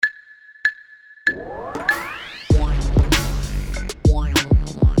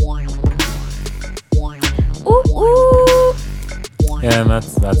Yeah, and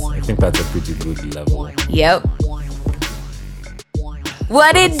that's I think that's a pretty good level. Yep.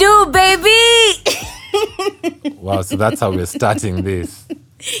 What it do, baby? Wow, so that's how we're starting this.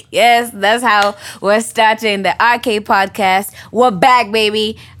 Yes, that's how we're starting the RK podcast. We're back,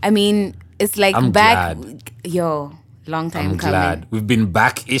 baby. I mean, it's like I'm back. glad. Yo, long time I'm coming. glad. We've been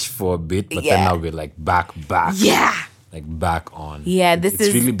back-ish for a bit, but Yeah. then now we're like back. Yeah. Like back on. Yeah, this it's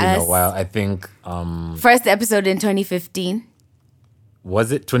is really been a us. while. I think First episode in 2015.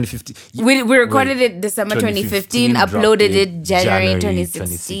 was it 2015? We recorded it December 2015, uploaded it January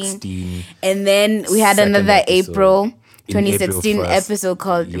 2016. And then we had Second another episode April in 2016 April 1st. episode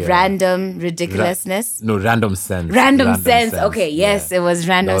called Yeah. Random Ridiculousness. Random Sense. Random Sense. Okay, yes, it was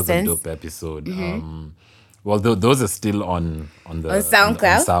Random That was Sense. a dope episode. Well, those are still on the On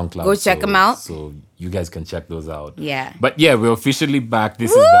SoundCloud. on SoundCloud. Go check 'em out. So you guys can check those out. Yeah. But yeah, we're officially back.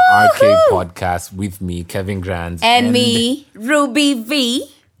 This is the Arcade Podcast with me, Kevin Grant, And me, Ruby V,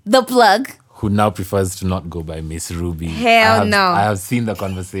 the plug. who now prefers to not go by Miss Ruby. Hell no. I have seen the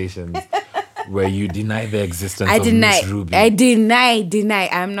conversations where you deny the existence I of deny. Miss Ruby. I deny.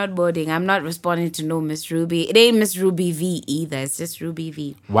 I'm not boarding. I'm not responding to no Miss Ruby. It ain't Miss Ruby V either. It's just Ruby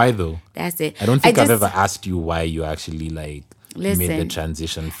V. Why though? That's it. I don't think I've just- ever asked you why you actually made the Listen,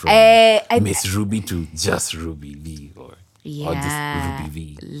 transition from I- Miss Ruby to just Ruby V or just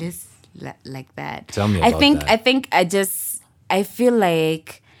Ruby V. Like that. Tell me I about think that. I feel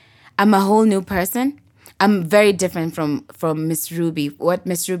like I'm a whole new person. I'm very different from Miss Ruby. What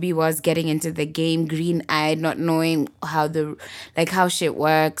Miss Ruby was getting into the game, green-eyed, not knowing how shit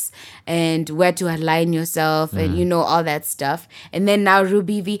works and where to align yourself and all that stuff. And then now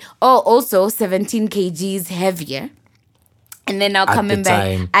Ruby V. Oh, also 17 kgs heavier. And then now coming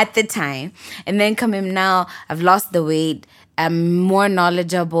back at the time. And then coming now, I've lost the weight. I'm more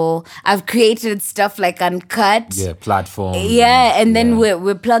knowledgeable. I've created stuff like Uncut. Yeah, platform. Yeah, and then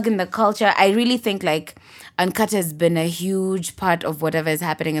we're plugging the culture. I really think like Uncut has been a huge part of whatever is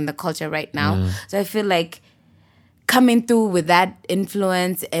happening in the culture right now. So I feel like coming through with that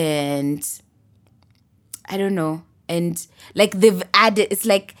influence and I don't know. And like they've added, it's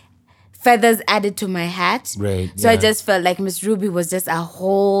like feathers added to my hat. Right. So I just felt like Miss Ruby was just a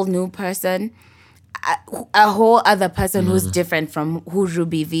whole new person. A whole other person who's different from who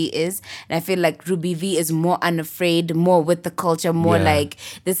Ruby V is. And I feel like Ruby V is more unafraid, more with the culture, more like,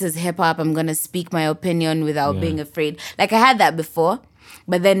 this is hip-hop, I'm going to speak my opinion without being afraid. Like, I had that before,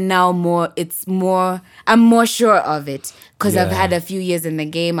 but then now I'm more sure of it because I've had a few years in the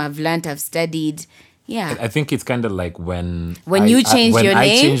game, I've learned, I've studied. Yeah. I think it's kind of like when you changed your I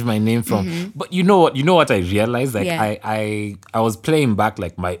name? changed my name from, but you know what I realized? Like Yeah. I was playing back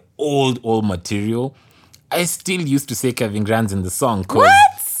like my old material. I still used to say Kevin Grant in the song. What?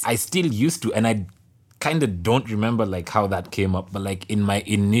 I still used to, and I kind of don't remember like how that came up, but like in my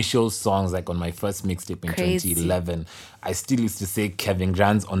initial songs, like on my first mixtape in Crazy. 2011, I still used to say Kevin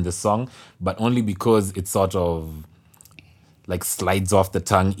Grant on the song, but only because it sort of like slides off the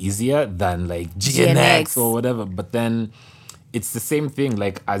tongue easier than like GNX or whatever. But then it's the same thing,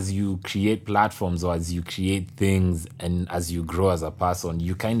 like as you create platforms or as you create things and as you grow as a person,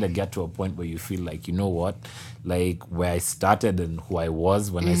 you kind of get to a point where you feel like, you know what, like where I started and who I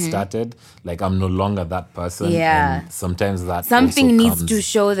was when I started, like I'm no longer that person. Yeah. And sometimes that Something also needs comes to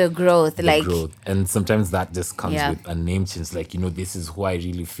show the growth. the growth. And sometimes that just comes Yeah. with a name change. Like, this is who I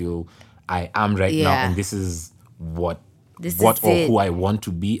really feel I am right now. Yeah. And this is what This or is it. who I want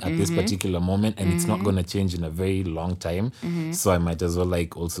to be at this particular moment, and it's not going to change in a very long time. So I might as well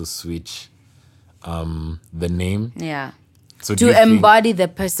like also switch the name. Yeah. So do you To think- embody the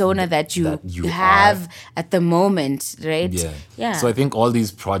persona that you you have at the moment, right? Yeah. So I think all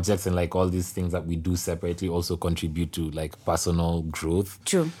these projects and like all these things that we do separately also contribute to like personal growth.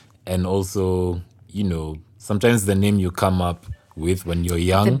 True. And also, sometimes the name you come up with when you're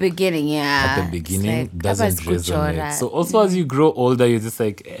young. The beginning, yeah. At the beginning It's like, doesn't "Kaba resonate. Skuchora." So also as you grow older, you're just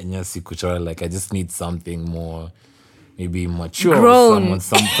like, Nyasi Kuchora, like I just need something more, maybe mature, Grown.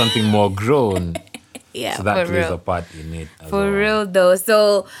 something more grown. Yeah, So that for plays real. a part in it. As For well. real though.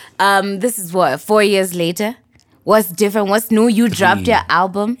 So this is what, 4 years later? What's different? What's new? You dropped your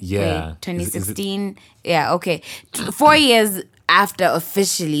album? Yeah. Wait, 2016? Yeah, okay. 4 years after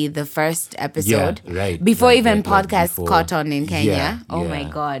officially the first episode. Yeah, right. Before Right, even right, like podcasts before. caught on in Kenya. Yeah, Oh my yeah.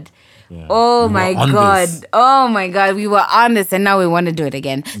 God. Yeah. Oh We my were on God. this. Oh my God. We were on this and now we want to do it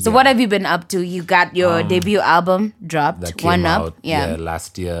again. So what have you been up to? You got your debut album dropped. That came One out Up. Yeah.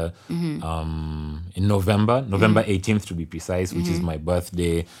 last year in November 18th to be precise, which is my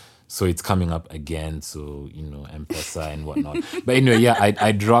birthday. So it's coming up again. So, M-Pesa and whatnot. But anyway, yeah,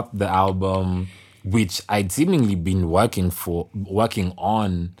 I dropped the album which I'd seemingly been working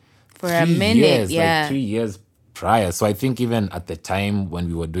on For a minute, years, yeah. like 3 years prior. So I think even at the time when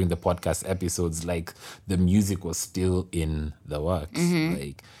we were doing the podcast episodes, like the music was still in the works. Mm-hmm.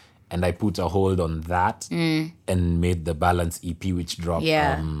 Like, and I put a hold on that and made the Balance EP, which dropped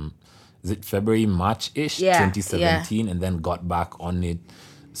Yeah. is it February, March-ish, Yeah, 2017, and then got back on it.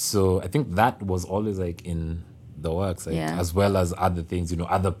 So I think that was always like in the works, like, Yeah. as well as other things,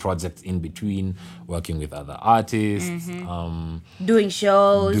 other projects in between, working with other artists, Doing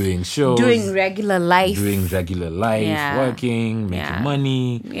shows. doing shows, Doing regular life. doing regular life, Yeah. working, making Yeah.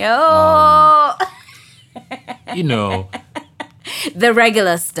 money, Yo! The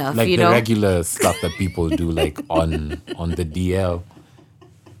regular stuff, like you the know? regular stuff that people do, like on the DL.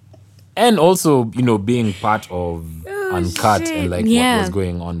 And also, being part of Uncut shit. and like Yeah. what was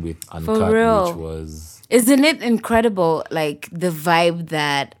going on with Uncut, real. which was Isn't it incredible, like, the vibe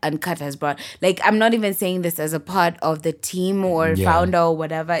that Uncut has brought? Like, I'm not even saying this as a part of the team or Yeah. founder or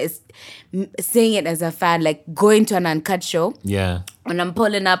whatever. It's saying it as a fan, like, going to an Uncut show. yeah. When I'm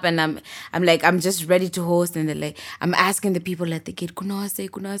pulling up and I'm like, I'm just ready to host, and they're like, I'm asking the people at the gate, kunase,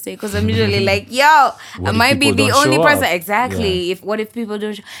 because I'm usually like, yo, I if might be people the don't only show person. up? Exactly. What if people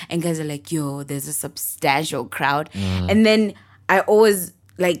don't show? And guys are like, yo, there's a substantial crowd. And then I always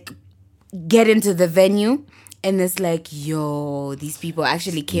like get into the venue and it's like, yo, these people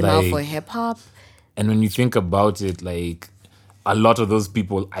actually came out Like- for hip hop. And when you think about it, like a lot of those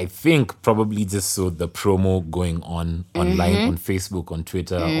people, I think, probably just saw the promo going on online, on Facebook, on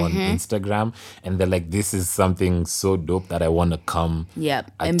Twitter, on Instagram, and they're like, "This is something so dope that I want to come." Yeah,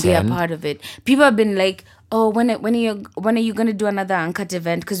 and be a attend. part of it. People have been like, "Oh, when are you gonna do another Uncut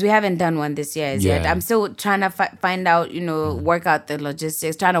event?" Because we haven't done one this year as yet. Yeah. I'm still trying to find out, work out the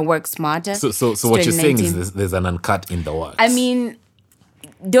logistics, trying to work smarter. So what you're saying is 2019. there's an Uncut in the works. I mean,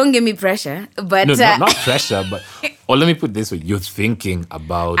 don't give me pressure, but no, not pressure, but or let me put it this way: you're thinking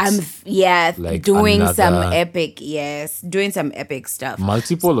about like doing some another- doing some epic stuff.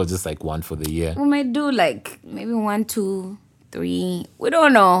 multiple or just like one for the year. We might do like maybe 1, 2, 3. We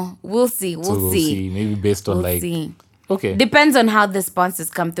don't know. We'll see. So We'll see. Maybe based on We'll like see. okay. Depends on how the sponsors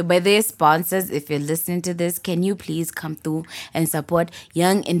come through. By their sponsors, if you're listening to this, can you please come through and support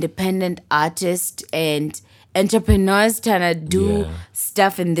young independent artists and entrepreneurs trying to do Yeah.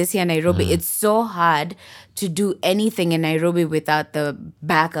 stuff in this here in Nairobi? It's so hard to do anything in Nairobi without the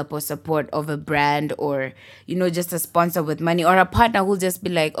backup or support of a brand or, just a sponsor with money or a partner who'll just be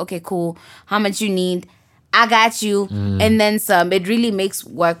like, okay, cool. How much you need? I got you. And then some. It really makes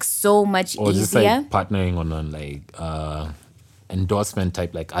work so much Or just easier. like partnering on like endorsement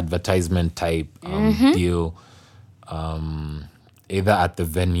type, like advertisement type deal, either at the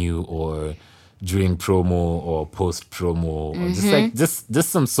venue or during promo or post promo, or just like just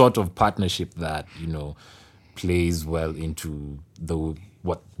some sort of partnership that plays well into the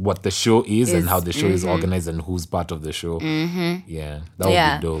what the show is and how the show is organized and who's part of the show. Yeah, that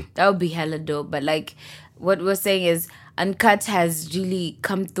would be dope. That would be hella dope. But like what we're saying is Uncut has really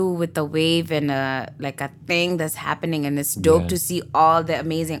come through with a wave and a thing that's happening, and it's dope Yeah. to see all the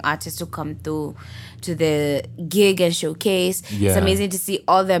amazing artists who come through to the gig and showcase. It's Yeah. amazing to see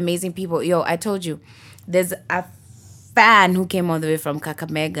all the amazing people. Yo, I told you, there's a fan who came all the way from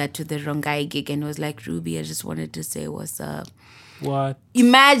Kakamega to the Rongai gig and was like, Ruby, I just wanted to say what's up. What?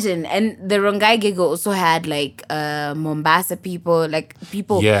 Imagine, and the Rongai gig also had like Mombasa people,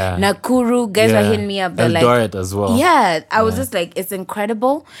 Yeah. Nakuru guys were hitting me up. They're like, Eldoret as well. yeah, I was just like, it's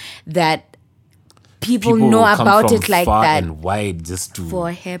incredible that people People know will come about from it like far that and wide just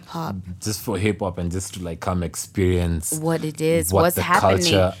for hip hop. hip hop and just to like come experience What it is, what what's the happening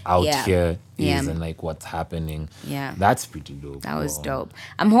culture out Yeah. here is Yeah. and like what's happening. Yeah. That's pretty dope. That was Wow. dope.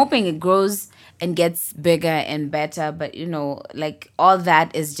 I'm hoping it grows and gets bigger and better, but like all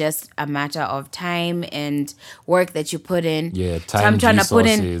that is just a matter of time and work that you put in. Yeah, So I'm time, trying to put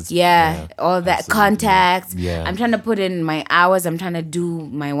in, resources. all that absolutely. contacts. Yeah. I'm trying to put in my hours. I'm trying to do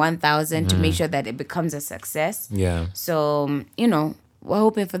my 1,000 to make sure that it becomes a success. Yeah. So, we're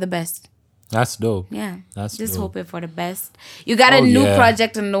hoping for the best. That's dope. Yeah. That's just dope. hoping for the best. You got a Oh, new yeah.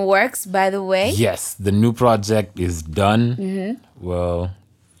 project in the works, by the way. Yes, the new project is done. Mm-hmm. Well,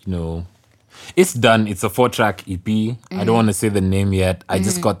 it's done. It's a 4-track EP. I Mm-hmm. don't want to say the name yet. I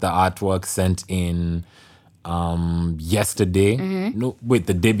just got the artwork sent in yesterday. Mm-hmm. No, wait,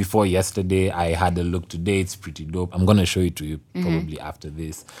 the day before yesterday. I had a look today. It's pretty dope. I'm gonna show it to you probably after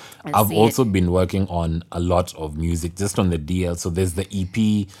this. I've see also been working on a lot of music just on the DL. So there's the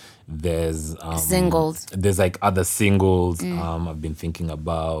EP. There's Singles. There's like other singles. I've been thinking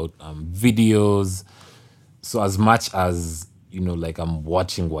about videos. So as much as like I'm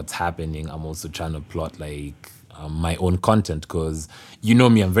watching what's happening, I'm also trying to plot like my own content, because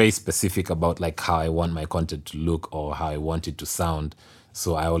me, I'm very specific about like how I want my content to look or how I want it to sound.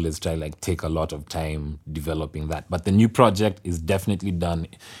 So I always try like take a lot of time developing that. But the new project is definitely done.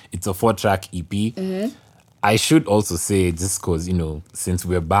 It's a 4-track EP. I should also say, just because, since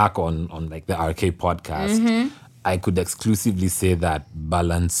we're back on like the RK podcast, I could exclusively say that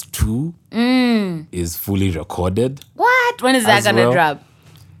Balance 2 is fully recorded. What? When is that going to drop?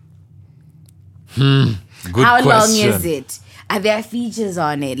 Good How question. long is it? Are there features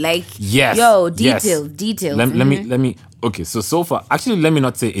on it? Like, yes. Details. Let me. Okay, so far, actually, let me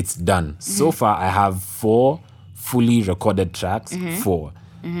not say it's done. So far, I have 4 fully recorded tracks. 4.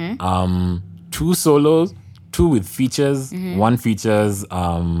 2 solos, 2 with features. 1 features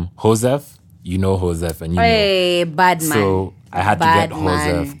Joseph. You know Joseph, and hey, bad man. So I had to get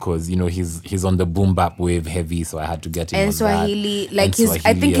Joseph because he's on the boom bap wave heavy, so I had to get him. And on Swahili, that. like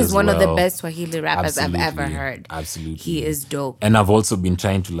I think he's one of the best Swahili rappers Absolutely. I've ever heard. Absolutely, he is dope. And I've also been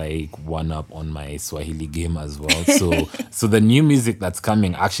trying to like one up on my Swahili game as well. So the new music that's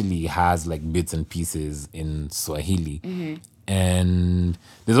coming actually has like bits and pieces in Swahili, and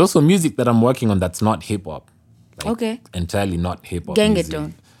there's also music that I'm working on that's not hip hop. Like, entirely not hip hop.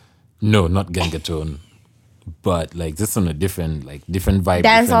 Gengetone. No, not Gengetone. But like just on a different vibe, different way.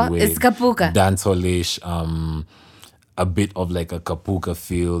 It's Kapuka. Dancehall-ish, a bit of like a Kapuka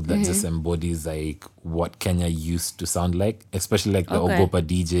feel that just embodies like what Kenya used to sound like, especially like the Ogopa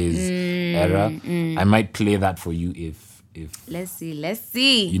DJs era. I might play that for you if let's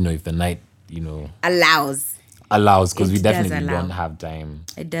see. If the night allows, because we definitely don't have time.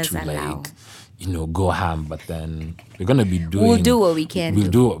 It does to allow. like go ham, but then we're gonna be doing. We'll do what we can. We'll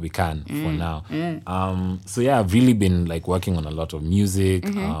do what we can for now. So yeah, I've really been like working on a lot of music.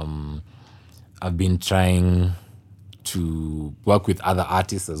 I've been trying to work with other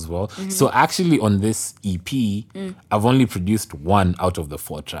artists as well. So actually, on this EP, I've only produced 1 out of the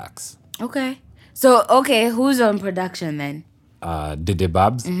 4 tracks. Okay. So who's on production then? Dede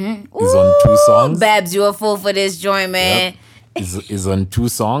Babs is on 2 songs. Babs, you a fool for this joint, man. Yep. Is on 2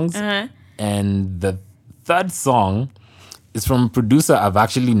 songs. And the 3rd song is from a producer I've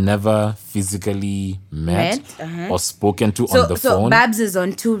actually never physically met? Or spoken to on the phone. So Babs is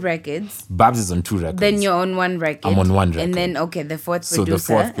on 2 records. Babs is on 2 records. Then you're on 1 record. I'm on 1 record. And then, the 4th producer. So the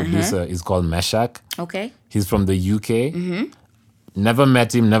 4th producer is called Meshach. Okay. He's from the UK. Never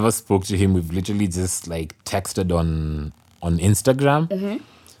met him, never spoke to him. We've literally just like texted on Instagram.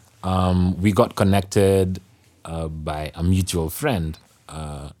 We got connected by a mutual friend,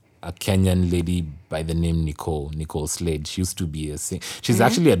 a Kenyan lady by the name Nicole Slade. She used to be a singer. She's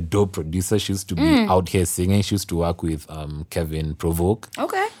actually a dope producer. She used to be out here singing. She used to work with Kevin Provoke.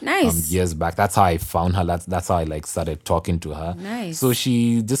 Okay, nice. Years back. That's how I found her. That's how I like started talking to her. Nice. So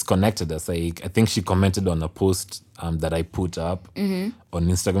she just connected us. Like I think she commented on a post that I put up on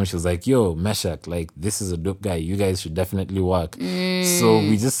Instagram. She was like, yo, Meshach, like this is a dope guy. You guys should definitely work. So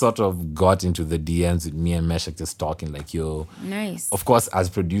we just sort of got into the DMs with me and Meshach just talking like, yo. Nice. Of course, as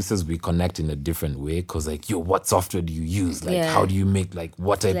producers, we connect in a different way because like, yo, what software do you use? Like, how do you make like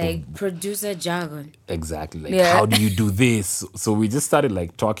what type of... producer jargon. Exactly. Like, how do you do this? So we just started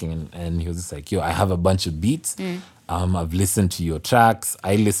like talking and he was just like, yo, I have a bunch of beats. I've listened to your tracks.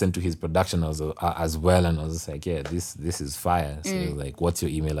 I listened to his production as well, and I was just like, yeah, this is fire. So he was like, what's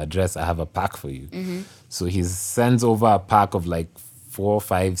your email address? I have a pack for you. So he sends over a pack of like 4,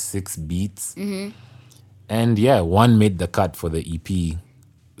 5, 6 beats. And yeah, 1 made the cut for the EP.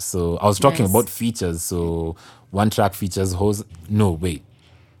 So I was talking about features. So 1 track features the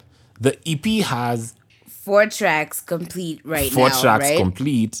EP has 4 tracks complete right 4 now. 4 tracks right?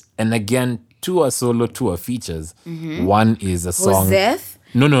 complete, and again, 2 are solo, 2 are features. 1 is a song. Joseph?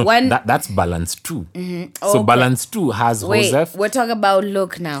 No, that's Balance 2. So Balance 2 has Joseph. We're talking about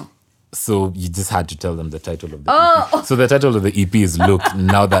Look now. So you just had to tell them the title of the EP. So the title of the EP is Look,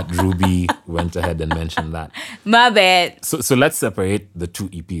 now that Ruby went ahead and mentioned that. My bad. So let's separate the 2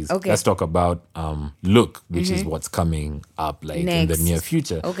 EPs. Okay. Let's talk about Look, which is what's coming up like in the near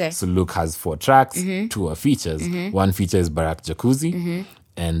future. Okay. So Look has 4 tracks, 2 are features. 1 feature is Barack Jacuzzi.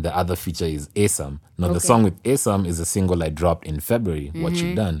 And the other feature is Asam. Now, the song with Asam is a single I dropped in February, What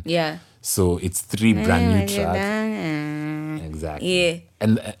You Done. Yeah. So it's 3 brand new tracks. Exactly. Yeah.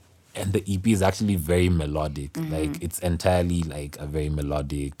 And the EP is actually very melodic. Like, it's entirely like a very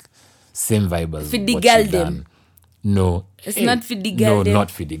melodic, same vibe as What You Done. No. It's not Fidigaldem. No, not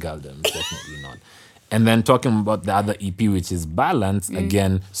Fidigaldem. Definitely not. And then talking about the other EP, which is Balance,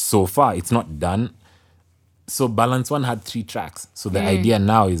 again, so far, it's not done. So Balance 1 had 3 tracks. So the idea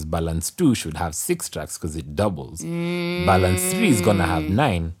now is Balance 2 should have 6 tracks because it doubles. Balance 3 is gonna have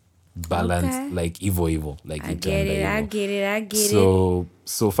 9. Balance Okay. like Evo, like I get it. I get it.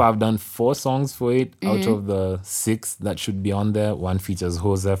 so far I've done 4 songs for it out of the 6 that should be on there. One features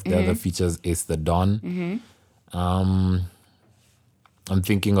Joseph, the other features Ace the Don. I'm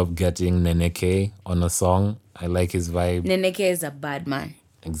thinking of getting Nene K on a song. I like his vibe. Nene K is a bad man.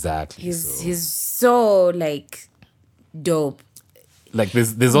 Exactly. He's so like dope. Like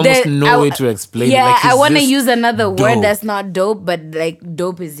there's almost no way to explain it. Yeah, Like, he's I want to just use another dope. word that's not dope, but like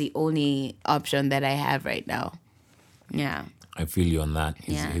dope is the only option that I have right now. Yeah. I feel you on that.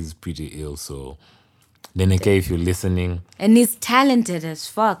 Yeah. He's pretty ill. So Nene K, if you're listening, And he's talented as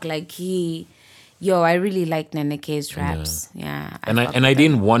fuck. Like I really like Nene K's raps. Yeah. and I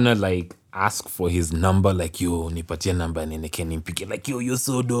didn't wanna like ask for his number, like yo, nipatie number Nene K nimpike, like yo, you're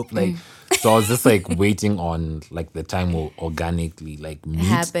so dope. Like so I was just like waiting on like the time will organically like meet.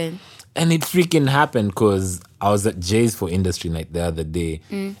 Happen. And it freaking happened because I was at Jay's for Industry Night the other day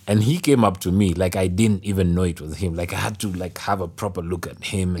and he came up to me. Like I didn't even know it was him. Like I had to like have a proper look at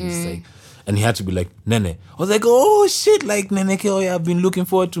him and it's like, and he had to be like, Nene. I was like, oh shit, like Nene K, oh yeah, I've been looking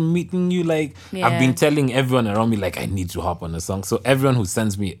forward to meeting you. Like Yeah. I've been telling everyone around me like I need to hop on a song. So everyone who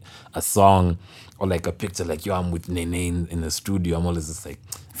sends me a song or like a picture like yo, I'm with Nene in the studio, I'm always just like,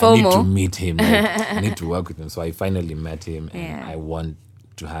 I need to FOMO. meet him. Like, I need to work with him. So I finally met him and Yeah. I want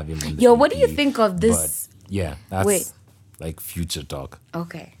to have him on the Yo, what do you EP. think of this? But yeah, that's Wait. like future talk.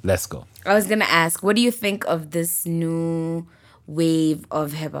 Okay. Let's go. I was gonna ask, what do you think of this new wave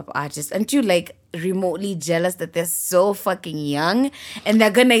of hip hop artists? Aren't you like remotely jealous that they're so fucking young and they're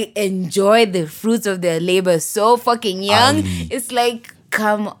gonna enjoy the fruits of their labor so fucking young? Ali. It's like,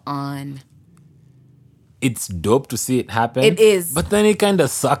 come on. It's dope to see it happen. It is. But then it kind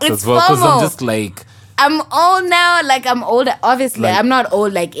of sucks It's as well because I'm FOMO. just like, I'm old now, like I'm older. Obviously, Like- I'm not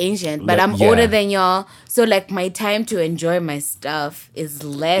old like ancient, but Like, I'm yeah. older than y'all. So like my time to enjoy my stuff is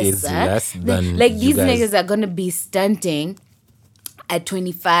less. Is less than like you these guys- niggas are gonna be stunting at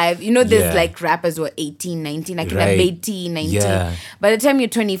 25. You know, there's Yeah. like rappers who are 18, 19. I can Right. have 18, 19. Yeah. By the time you're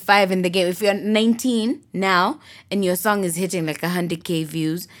 25 in the game, if you're 19 now and your song is hitting like 100K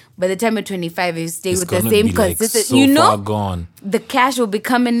views, by the time you're 25, if you stay it's with the gonna same be like consistency, so you know, far gone. the cash will be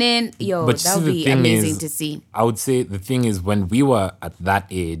coming in. Yo, But that see, would the be thing amazing is, to see. I would say the thing is when we were at that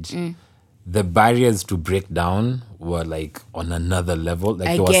age, the barriers to break down were like on another level. Like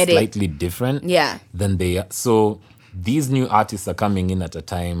I they were get it. slightly different. Yeah. Than they are. So these new artists are coming in at a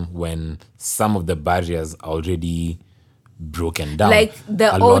time when some of the barriers are already broken down. Like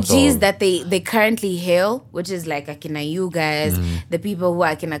the A lot OGs of- that they currently hail, which is like Akina you guys, the people who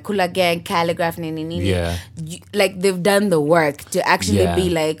are Akina Kula Gang, Calligraph, Nini. Yeah. Like they've done the work to actually Yeah. be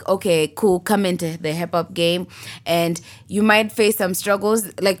like, okay, cool, come into the hip hop game. And you might face some struggles.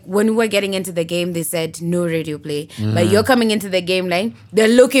 Like when we were getting into the game, they said no radio play. But you're coming into the game line, they're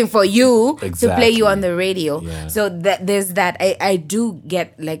looking for you to play Exactly. you on the radio. Yeah. So there's that. I do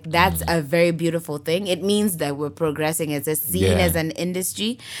get like that's a very beautiful thing. It means that we're progressing as a scene, Yeah. as an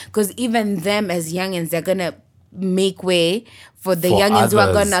industry. Because even them as youngins, they're gonna make way for the For youngins who are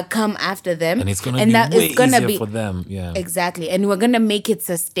others. gonna come after them. and it's gonna be that way it's gonna easier be for them. Yeah. exactly, and we're gonna make it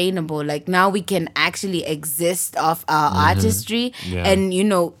sustainable. Like now we can actually exist off our artistry, Yeah. and you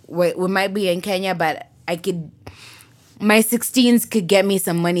know we might be in Kenya, but I could. My 16s could get me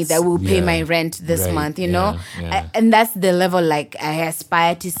some money that will pay Yeah. my rent this Right. month, you Yeah. know? Yeah. And that's the level like I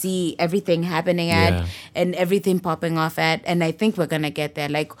aspire to see everything happening at Yeah. and everything popping off at. And I think we're going to get there.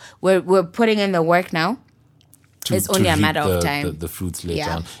 Like we're putting in the work now. It's only a reap matter of time. The fruits later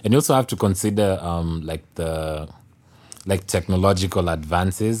Yeah. on. And you also have to consider like the technological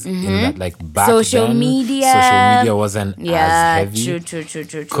advances in that like back Mm-hmm. Social then, media. social media wasn't as Yeah, heavy. true.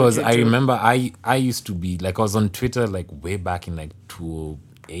 Because I true. remember I used to be like I was on Twitter like way back in like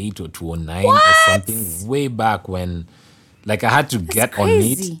 2008 or 2009 or something, way back when like I had to get on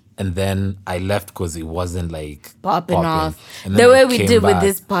crazy. it and then I left because it wasn't like Popping off. And The then way I we came did with back.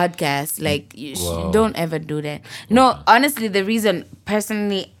 this podcast. Like, you Wow. don't ever do that. No, honestly, the reason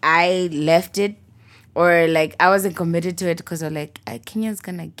personally I left it or like I wasn't committed to it because I'm like, Kenya's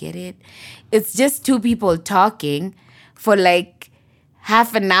gonna get it. It's just two people talking for like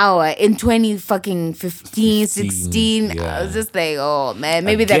half an hour in 2015, 16. I yeah. was just like, oh man,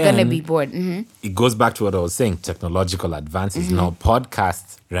 maybe they're gonna Again, be bored. Mm-hmm. It goes back to what I was saying, technological advances. Now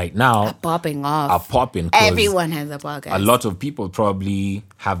podcasts right now Popping off. are popping. 'cause Everyone has a podcast. a lot of people probably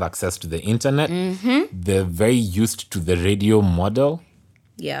have access to the internet. They're very used to the radio model.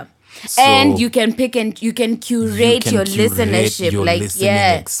 Yeah. So and you can pick and you can curate You can your curate listenership. your like, listening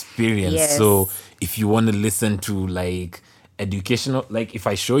yeah. experience. Yes. So if you want to listen to like educational, like if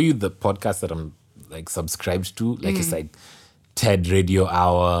I show you the podcast that I'm like subscribed to, like it's like TED Radio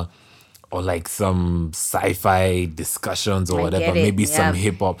Hour or like some sci-fi discussions or I whatever, get it, maybe some yeah.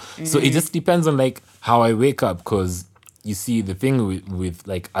 hip hop. So it just depends on like how I wake up, because you see the thing with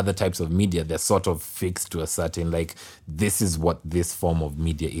like other types of media, they're sort of fixed to a certain, like, this is what this form of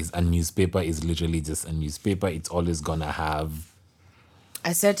media is. A newspaper is literally just a newspaper. It's always gonna have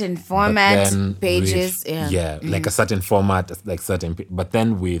A certain but format, then pages. with- Yeah. like a certain format, like certain. But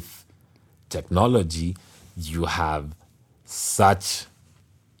then with technology, you have such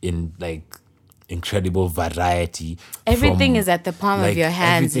incredible variety. Everything from, is at the palm of like, your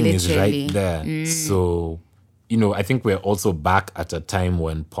hands, everything literally. is right there. So, I think we're also back at a time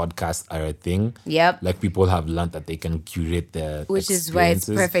when podcasts are a thing. Yep. Like people have learned that they can curate their Which is why it's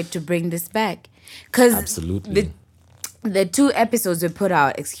experiences. perfect to bring this back. Because Absolutely. the 2 episodes we put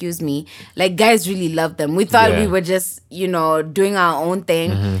out, like guys really loved them. We thought we Yeah. were just, doing our own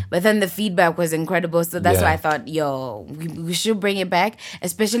thing, but then the feedback was incredible. So that's Yeah. why I thought, we should bring it back,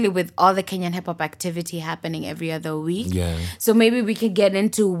 especially with all the Kenyan hip hop activity happening every other week. Yeah. So maybe we could get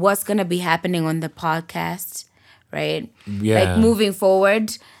into what's going to be happening on the podcast, right? Yeah. Like moving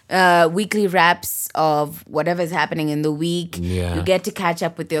forward, weekly wraps of whatever's happening in the week. Yeah. You get to catch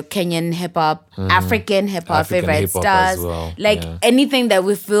up with your Kenyan hip hop, African hip hop African favorite hip-hop as stars. well, Like yeah. anything that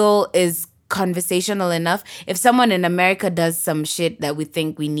we feel is conversational enough. If someone in America does some shit that we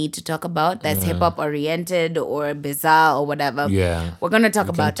think we need to talk about that's hip hop oriented or bizarre or whatever, Yeah. we're gonna talk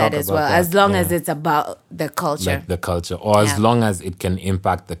We can about that talk as about well, that, as long as yeah. it's about the culture. Like the culture, or as Yeah. long as it can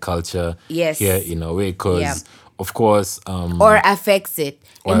impact the culture Yes. here in a way, because Yeah. of course or affects it.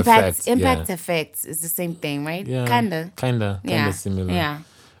 Or affects, Impacts yeah. affects is the same thing, right? yeah, Kinda. Yeah. similar. Yeah.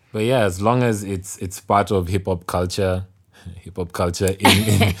 But yeah, as long as it's part of hip hop culture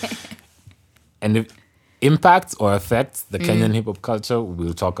in and if impacts or affects the Kenyan hip hop culture,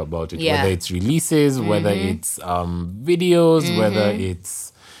 we'll talk about it. Yeah. Whether it's releases, whether it's videos, whether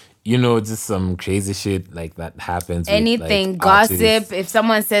it's just some crazy shit like that happens. Anything, with, like, gossip. artists. If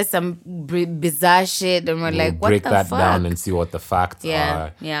someone says some bizarre shit, and we're We'll like, what break the that fuck? down and see what the facts Yeah,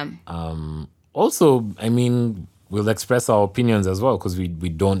 are. yeah. Also, I mean, we'll express our opinions as well, because we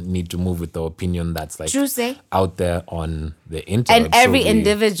don't need to move with the opinion that's like True say. out there on the internet. And every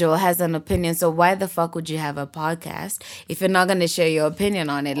individual has an opinion. So why the fuck would you have a podcast if you're not going to share your opinion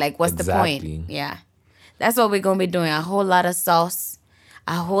on it? Like, what's the Exactly. point? Yeah. That's what we're going to be doing. A whole lot of sauce,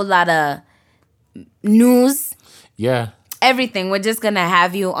 a whole lot of news, Yeah. everything. We're just going to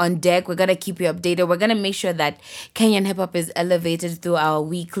have you on deck. We're going to keep you updated. We're going to make sure that Kenyan hip hop is elevated through our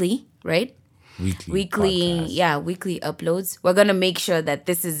weekly, right? Weekly uploads. We're gonna make sure that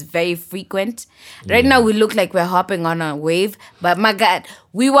this is very frequent. Right now we look like we're hopping on a wave, but my God,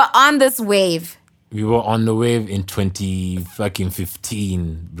 we were on this wave. We were on the wave in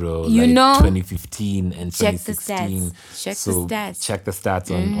 2015, bro. You know? 2015 and Check the 2016. stats. Check the So stats. check the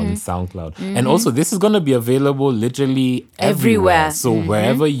stats on SoundCloud. And also, this is going to be available literally Everywhere. everywhere. So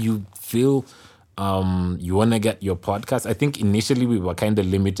wherever you feel you want to get your podcast. I think initially we were kind of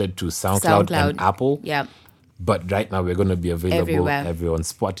limited to SoundCloud and Apple. Yeah. But right now we're going to be available Everywhere. on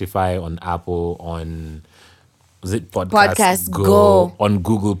Spotify, on Apple, on Podcast Go. on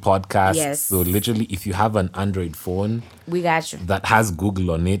Google Podcasts. Yes. So literally, if you have an Android phone We got you. that has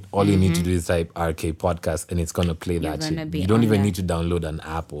Google on it, all you need to do is type RK Podcast and it's gonna play that gonna shit. be You don't on even there. need to download an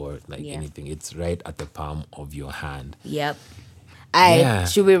app or like Yeah. anything. It's right at the palm of your hand. Yep. Alright, Yeah.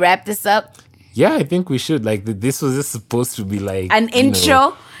 should we wrap this up? Yeah, I think we should. Like this was just supposed to be like An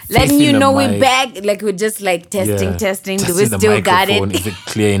intro, letting facing you the know we mic. back. Like we're just like testing. Do we Testing the still got microphone. it? Is it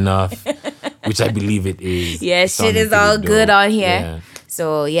clear enough? Which I believe it is. Yeah, It's shit sounding is all pretty good dope. on here. Yeah.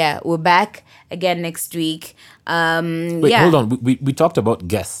 So yeah, we're back again next week. Wait, yeah. hold on. We talked about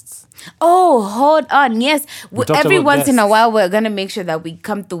guests. Oh, hold on. Yes. talked Every about once in a guests. while, we're going to make sure that we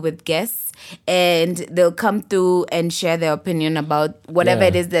come through with guests and they'll come through and share their opinion about whatever Yeah.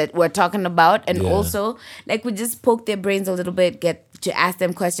 it is that we're talking about. And Yeah. also, like, we just poke their brains a little bit, get to ask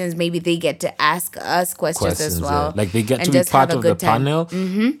them questions. Maybe they get to ask us questions as Questions, well. yeah. Like they get and to be just part have a of the good time. panel,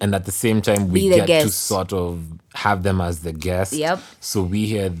 and at the same time we Be the get to guest. sort of have them as the guest. Yep. So we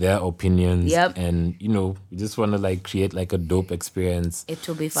hear their opinions. Yep. And we just want to like create like a dope experience. It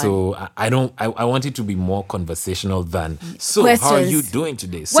will be fun. So I want it to be more conversational than so. How are Questions. you doing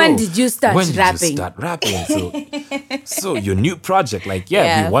today? So, When did you start when rapping? Did you start rapping? So your new project, like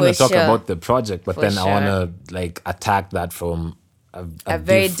Yeah, we want to for talk sure. about the project, but For then I sure. want to like attack that from a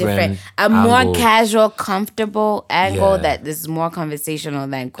Very different, a angle. more casual, comfortable angle Yeah. that is more conversational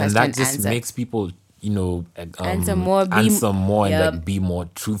than And question that just answer. makes people Answer more, and yep. like be more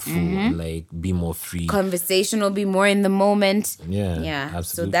truthful, like be more free. Conversational, be more in the moment. Yeah, absolutely.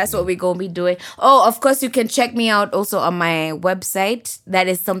 So that's what we're gonna be doing. Oh, of course, you can check me out also on my website. That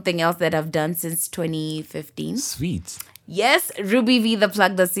is something else that I've done since 2015. Sweet. Yes,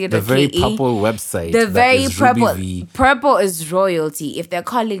 rubyvtheplug.co.ke. The very purple website. The very purple. Ruby V. Purple is royalty. If they're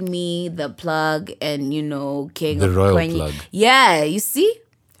calling me the plug and King The of royal Kenya, plug. yeah, you see,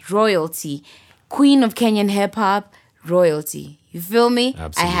 royalty, queen of Kenyan hip hop, royalty. You feel me?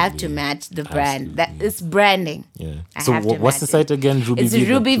 Absolutely. I have to match the brand. Absolutely. That is branding. Yeah. I So have to what's the match it. site again? Ruby It's V,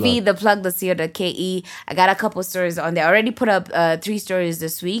 rubyvtheplug.co.ke. I got a couple stories on there. I already put up 3 stories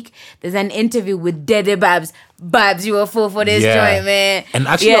this week. There's an interview with Dede Babs. Babs, you were full for this joint, man. And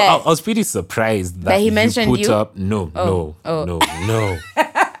actually, I was pretty surprised that he mentioned put you? up. No.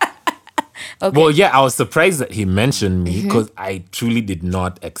 Okay. Well, yeah, I was surprised that he mentioned me because I truly did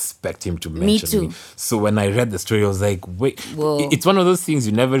not expect him to mention me. So when I read the story, I was like, wait, Whoa. it's one of those things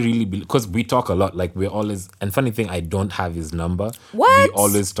you never really because we talk a lot. Like we're always, and funny thing, I don't have his number. What? We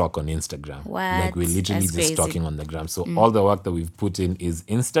always talk on Instagram. What? Like we're literally That's just crazy. talking on the gram. So all the work that we've put in is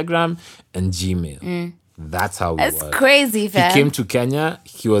Instagram and Gmail. That's how we That's work. crazy, fam. He came to Kenya.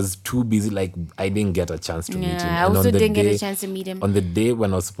 He was too busy. Like I didn't get a chance to meet him. I And also on the didn't get day- a chance to meet him. On the day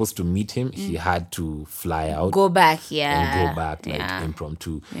when I was supposed to meet him, he had to fly out Go back, and go back like yeah.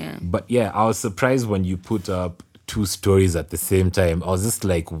 impromptu. Yeah. But yeah, I was surprised when you put up 2 stories at the same time. I was just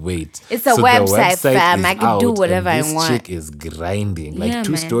like, wait. It's a the website, fam. is I can do out whatever I and this want. chick is grinding. Like Yeah,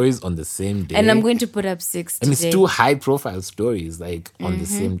 2 man. stories on the same day. And I'm going to put up 6 today. And it's 2 high profile stories, like on the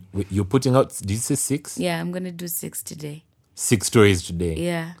same. Wait, you're putting out, did you say 6? Yeah, I'm going to do 6 today. 6 stories today.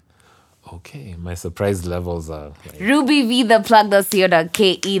 Yeah. Okay, my surprise levels are like,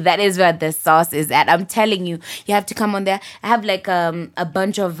 rubyvtheplug.co.ke. That is where the sauce is at. I'm telling you, you have to come on there. I have like a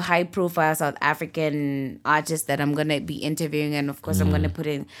bunch of high profile South African artists that I'm gonna be interviewing, and of course I'm gonna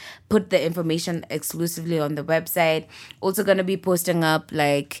put the information exclusively on the website. Also gonna be posting up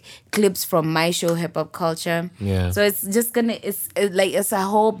like clips from my show Hip Hop Culture. Yeah. So it's just gonna it's a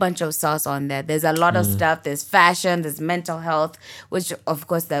whole bunch of sauce on there. There's a lot of stuff. There's fashion. There's mental health, which of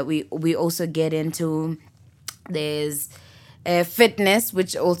course that we also get into. There's fitness,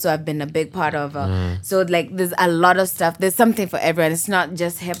 which also I've been a big part of. So like there's a lot of stuff. There's something for everyone. It's not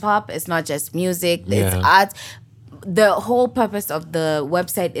just hip hop. It's not just music. It's Yeah. art. The whole purpose of the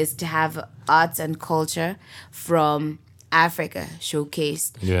website is to have arts and culture from Africa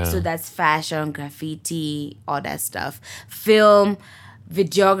showcased. Yeah. So that's fashion, graffiti, all that stuff. Film,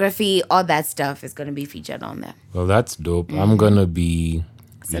 videography, all that stuff is going to be featured on there. well, that's dope. I'm gonna be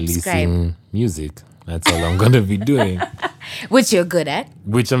releasing music. That's all I'm gonna be doing, Which you're good at.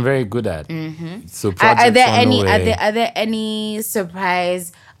 which I'm very good at. So Are projects there on any the way. are there any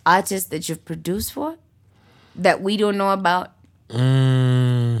surprise artists that you've produced for that we don't know about?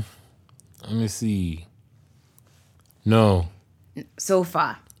 Let me see. No, So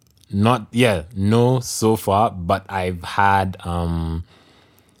far? no so far, but I've had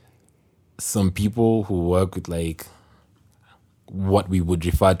some people who work with like what we would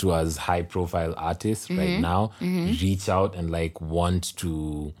refer to as high profile artists right now reach out and like want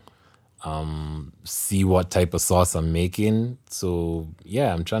to see what type of sauce I'm making. So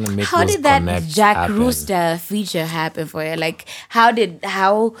yeah, I'm trying to make How those did that connects Jack happen. Rooster feature happen for you? Like,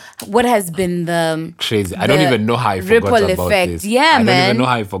 what has been the Crazy. I don't the even know how I ripple forgot about effect? this. Yeah, I don't man. even know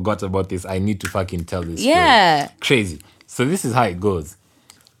how I forgot about this. I need to fucking tell this Yeah. story. Crazy. So this is how it goes.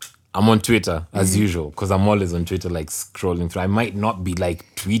 I'm on Twitter as usual because I'm always on Twitter like scrolling through. I might not be like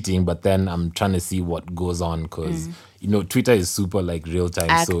tweeting, but then I'm trying to see what goes on because Twitter is super like real time.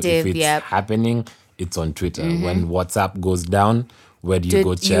 So if Active, it's yep. happening, it's on Twitter. When WhatsApp goes down, where do you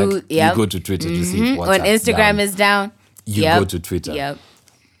go check? yep. You go to Twitter to see if WhatsApp's when Instagram down. is down? You Yep. go to Twitter. Yep.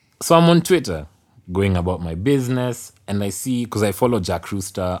 So I'm on Twitter going about my business and I see, because I follow Jack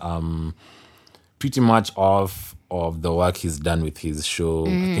Rooster pretty much off of the work he's done with his show.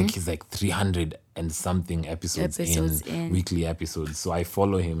 I think he's like 300 and something episodes in weekly episodes. So I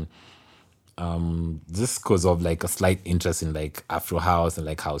follow him just because of like a slight interest in like Afro house and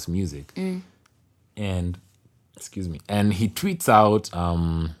like house music. And excuse me. And he tweets out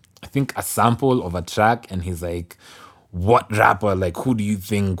I think a sample of a track and he's like, what rapper, like who do you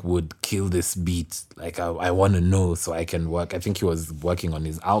think would kill this beat? Like I want to know so I can work. I think he was working on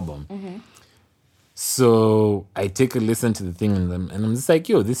his album. So I take a listen to the thing and I'm just like,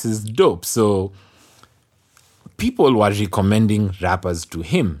 yo, this is dope. So people were recommending rappers to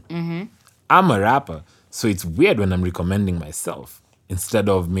him. I'm a rapper. So it's weird when I'm recommending myself instead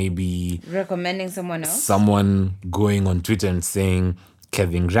of maybe Recommending someone else? someone going on Twitter and saying,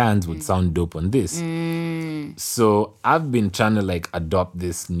 Kevin Grands would sound dope on this. So I've been trying to like adopt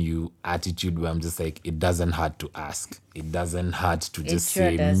this new attitude where I'm just like, it doesn't hurt to ask. It doesn't hurt to just sure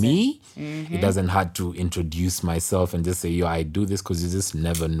say doesn't. me. It doesn't hurt to introduce myself and just say, yo, I do this, because you just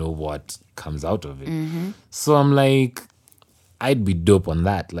never know what comes out of it. So I'm like, I'd be dope on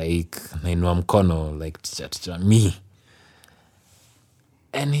that. Like, nainua mkono, like, teacher, me.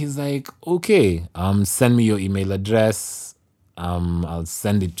 And he's like, okay, send me your email address. I'll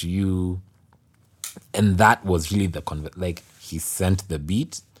send it to you. And that was really the like, he sent the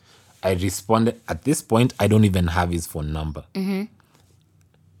beat. I responded. At this point, I don't even have his phone number.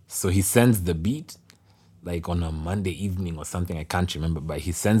 So he sends the beat, like on a Monday evening or something. I can't remember, but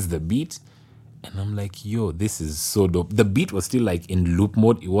he sends the beat. And I'm like, yo, this is so dope. The beat was still like in loop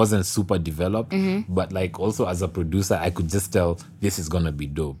mode. It wasn't super developed. But like also as a producer, I could just tell this is going to be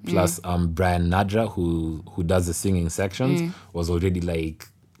dope. Plus, Brian Nadra, who does the singing sections, was already like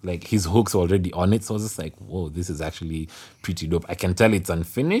his hooks were already on it. So I was just like, whoa, this is actually pretty dope. I can tell it's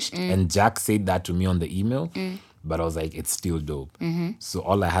unfinished. And Jack said that to me on the email. But I was like, it's still dope. So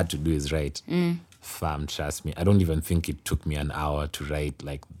all I had to do is write. Fam, trust me. I don't even think it took me an hour to write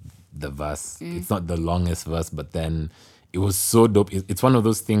like the verse. It's not the longest verse, but then it was so dope. It's one of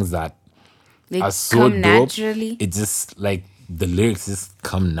those things that They are so come dope. naturally. It just like the lyrics just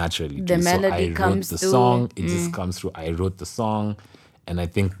come naturally. The too. melody so I comes wrote the through. song. It just comes through. I wrote the song, and I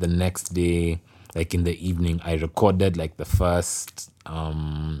think the next day, like in the evening, I recorded like the first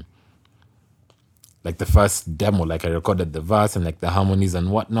demo. Like I recorded the verse and like the harmonies and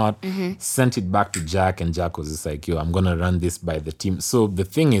whatnot. Sent it back to Jack, and Jack was just like, "Yo, I'm gonna run this by the team." So the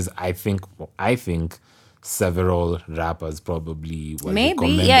thing is, I think several rappers probably was Maybe,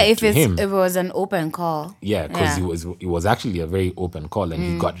 recommended yeah, if to him. it was an open call. Yeah, because it was actually a very open call, and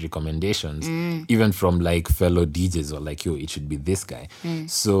he got recommendations even from like fellow DJs, or like, yo, it should be this guy.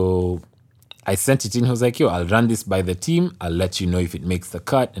 So I sent it in. He was like, yo, I'll run this by the team. I'll let you know if it makes the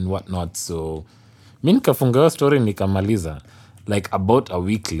cut and whatnot. So mi nikafunga story nikamaliza. Like about a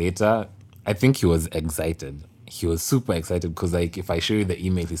week later, I think he was excited. He was super excited because like if I show you the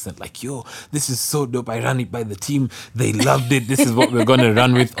email he sent, like, yo, this is so dope. I ran it by the team. They loved it. This is what we're gonna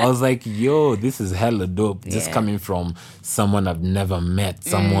run with. I was like, yo, this is hella dope. Just coming from someone I've never met,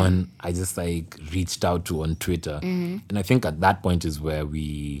 someone I just like reached out to on Twitter. And I think at that point is where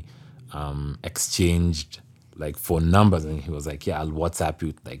we exchanged like phone numbers, and he was like, yeah, I'll WhatsApp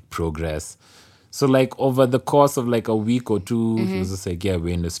you like progress. So like over the course of like a week or two, he was just like, yeah,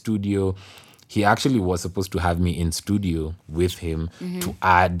 we're in the studio. He actually was supposed to have me in studio with him to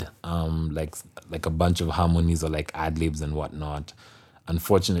add like a bunch of harmonies or like ad libs and whatnot.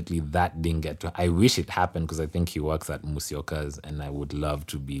 Unfortunately, that didn't get to. I wish it happened because I think he works at Musioka's, and I would love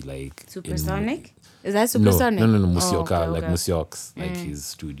to be like Supersonic? Is that Supersonic? No, Musioka, like Musiok's, like his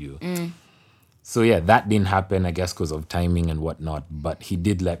studio. So yeah, that didn't happen, I guess, because of timing and whatnot. But he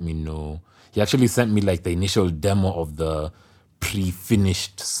did let me know. He actually sent me like the initial demo of the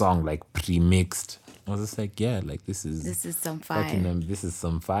pre-finished song, like pre-mixed. I was just like, yeah, like this is some fire. this is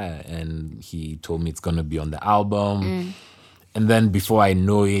some fire. And he told me it's gonna be on the album. And then before I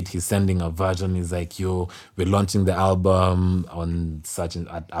know it, he's sending a version. He's like, yo, we're launching the album on such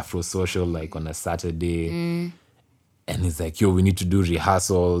at Afro Social, like on a Saturday. And he's like, yo, we need to do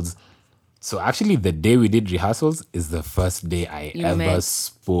rehearsals. So actually the day we did rehearsals is the first day I ever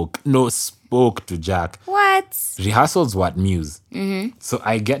spoke to Jack. What? Rehearsals were at Muse. So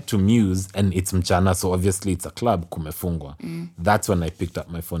I get to Muse and it's mchana, so obviously it's a club, kumefungwa. That's when I picked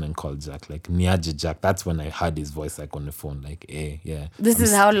up my phone and called Jack, like, niaje Jack. That's when I heard his voice like on the phone, like, yeah. This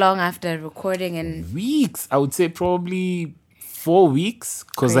is how long after recording? And weeks. I would say probably 4 weeks,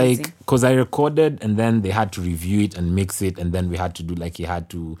 because I recorded and then they had to review it and mix it, and then we had to do like, he had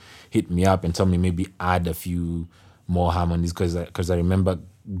to hit me up and tell me maybe add a few more harmonies, because I remember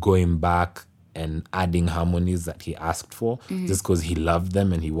going back and adding harmonies that he asked for just because he loved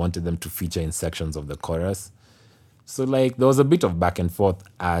them and he wanted them to feature in sections of the chorus. So like there was a bit of back and forth,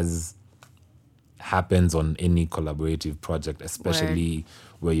 as happens on any collaborative project, especially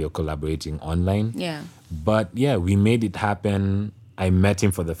where you're collaborating online. yeah. But yeah, we made it happen. I met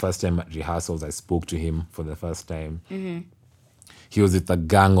him for the first time at rehearsals. I spoke to him for the first time. He was with a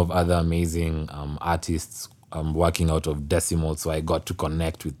gang of other amazing artists working out of Decimal. So I got to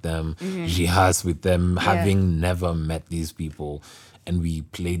connect with them, rehearse with them, having never met these people. And we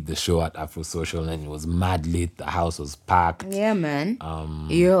played the show at Afro Social, and it was mad lit. The house was packed. Yeah, man.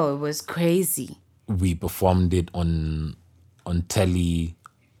 Yo, it was crazy. We performed it on telly,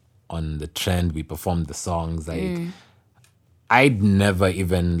 on the Trend. We performed the songs. Like I'd never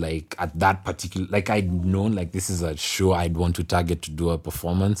even like at that particular, like I'd known like this is a show I'd want to target to do a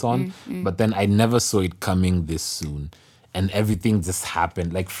performance on, but then I never saw it coming this soon, and everything just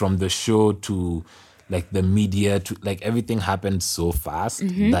happened, like from the show to like the media to like everything happened so fast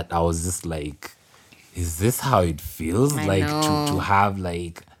that I was just like, is this how it feels like to have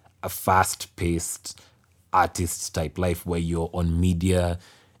like a fast-paced artist type life where you're on media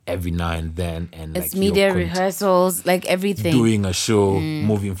every now and then, and It's like media rehearsals, like everything. doing a show,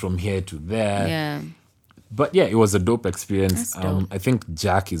 moving from here to there. Yeah. But yeah, it was a dope experience. That's dope. I think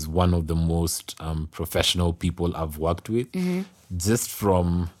Jack is one of the most professional people I've worked with, just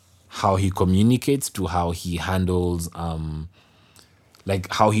from how he communicates to how he handles,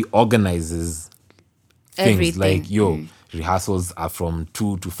 like how he organizes things. Everything. Like, rehearsals are from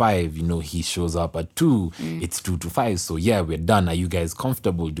 2 to 5. You know, he shows up at 2. It's 2 to 5. So yeah, we're done. Are you guys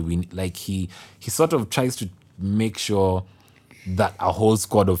comfortable? Do we like he sort of tries to make sure that a whole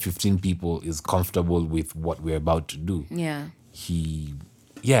squad of 15 people is comfortable with what we're about to do. Yeah. He's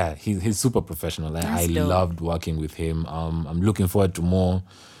super professional. I dope. loved working with him. I'm looking forward to more.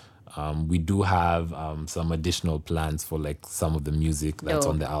 We do have some additional plans for like some of the music that's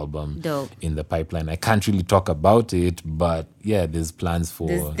Dope. on the album Dope. in the pipeline. I can't really talk about it, but yeah, there's plans for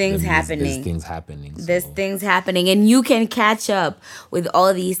There's things the music. happening. There's things happening. There's so. things happening, and you can catch up with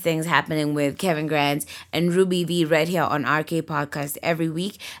all these things happening with Kevin Grant and Ruby V right here on RK Podcast every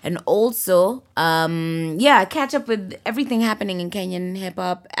week, and also catch up with everything happening in Kenyan hip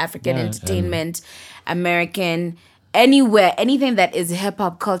hop, African entertainment, American, anywhere, anything that is hip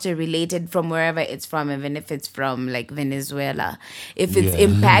hop culture related from wherever it's from, even if it's from like Venezuela. If it's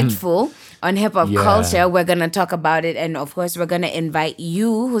impactful on hip hop culture, we're going to talk about it. And of course, we're going to invite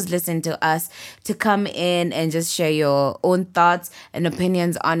you who's listening to us to come in and just share your own thoughts and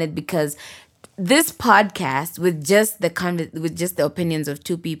opinions on it, because this podcast with just the opinions of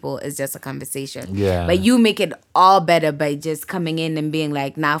two people is just a conversation. Yeah. But you make it all better by just coming in and being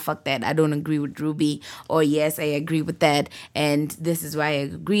like, nah, fuck that. I don't agree with Ruby. Or yes, I agree with that. And this is why I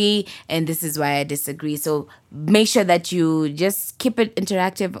agree. And this is why I disagree. So make sure that you just keep it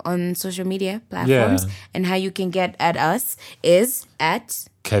interactive on social media platforms. Yeah. And how you can get at us is at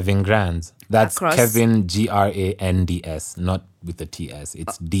Kevin Grands. That's Across. Kevin Grands, not with the TS.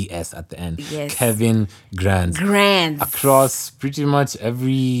 It's DS at the end. Yes. Kevin Grands. Grants. Across pretty much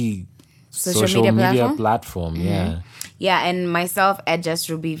every social media platform. Yeah. Yeah, and myself at just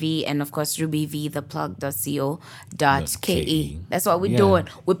Ruby V, and of course rubyvtheplug.co.ke. That's what we're doing.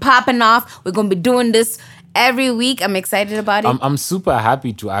 We're popping off. We're gonna be doing this every week. I'm excited about it. I'm super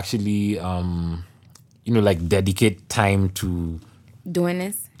happy to actually like dedicate time to doing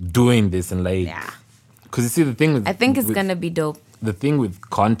this. And like, because you see the thing with, I think it's gonna be dope. The thing with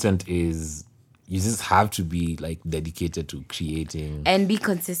content is you just have to be like dedicated to creating and be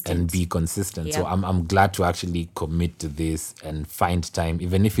consistent. Yep. So I'm glad to actually commit to this and find time,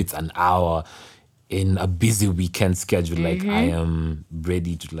 even if it's an hour in a busy weekend schedule. Like I am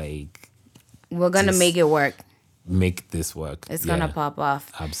ready to like. We're gonna make it work. Make this work. It's gonna pop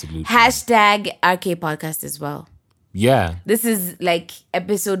off. Absolutely. Hashtag RK Podcast as well. Yeah. This is like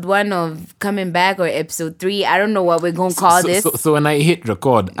episode 1 of coming back, or episode 3. I don't know what we're going to call this. So when I hit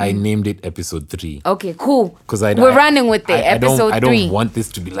record, I named it episode 3. Okay, cool. Because we're running with it. Episode 3. I don't want this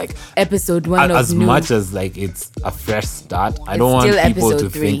to be like episode 1 as of new. much as like it's a fresh start. I don't want people to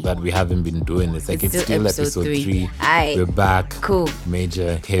think that we haven't been doing this. Like it's still episode 3. We're back. Cool.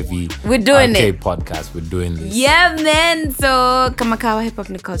 Major, heavy. We're doing RK it. Podcast. We're doing this. Yeah, man. So Kamakawa Hip Hop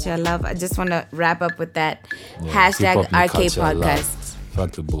and Culture, I love. I just want to wrap up with that. Hashtag RK Podcast.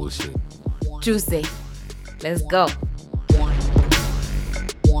 Fuck the bullshit. Tuesday. Let's go.